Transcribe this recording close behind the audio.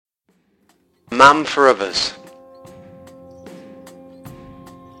Mom for others.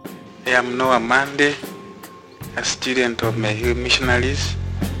 I am Noah Mande, a student of Hill Missionaries.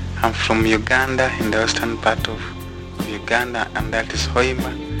 I'm from Uganda, in the western part of Uganda, and that is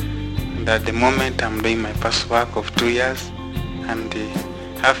Hoima. And at the moment I'm doing my past work of 2 years, and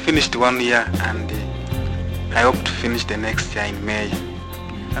I've finished 1 year, and I hope to finish the next year in May.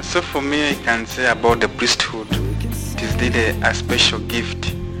 And so for me, I can say about the priesthood, it is really a special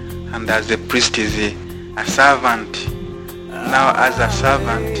gift, and as the priest is a servant. Now as a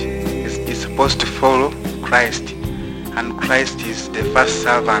servant, is supposed to follow Christ, and Christ is the first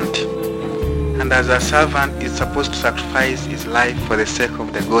servant. And as a servant, is supposed to sacrifice his life for the sake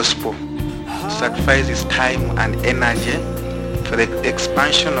of the gospel, sacrifice his time and energy for the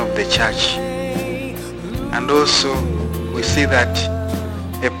expansion of the church. And also we see that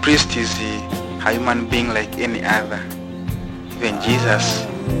a priest is a human being like any other. Even Jesus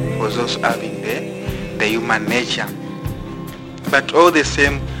was also having the human nature. But all the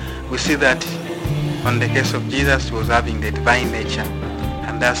same, we see that on the case of Jesus, he was having the divine nature,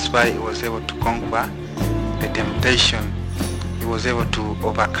 and that's why he was able to conquer the temptation. He was able to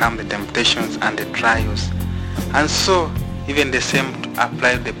overcome the temptations and the trials. And so even the same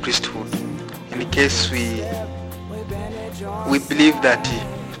apply to the priesthood. In the case we believe that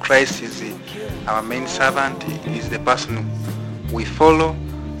Christ is our main servant, is the person we follow.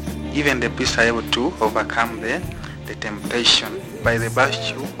 Even the priests are able to overcome the temptation by the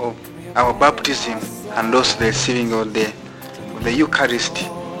virtue of our baptism, and also the receiving of the Eucharist,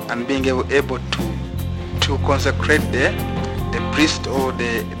 and being able to consecrate the priest or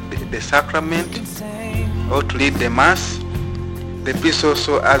the sacrament, or to lead the mass. The priest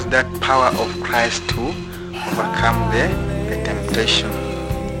also has that power of Christ to overcome the temptation.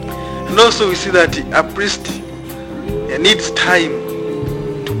 And also we see that a priest needs time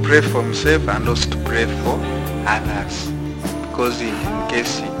to pray for himself and also to pray for others, because in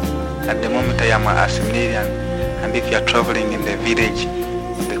case at the moment I am a seminarian, and if you are traveling in the village,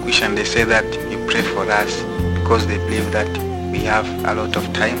 the Christian, they say that you pray for us, because they believe that we have a lot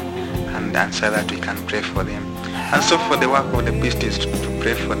of time, and so that we can pray for them. And so for the work of the priest is to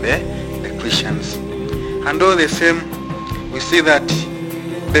pray for the Christians. And all the same, we see that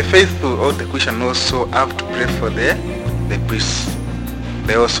the faithful or the Christian also have to pray for the priests.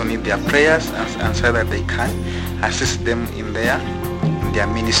 They also need their prayers, and so that they can assist them in their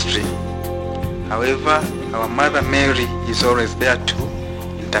ministry. However, our Mother Mary is always there to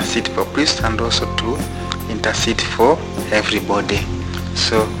intercede for priests and also to intercede for everybody.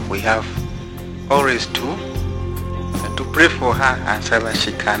 So we have always to pray for her, and so that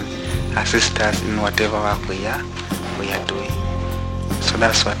she can assist us in whatever work we are doing. So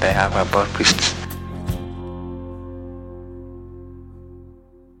that's what I have about priests.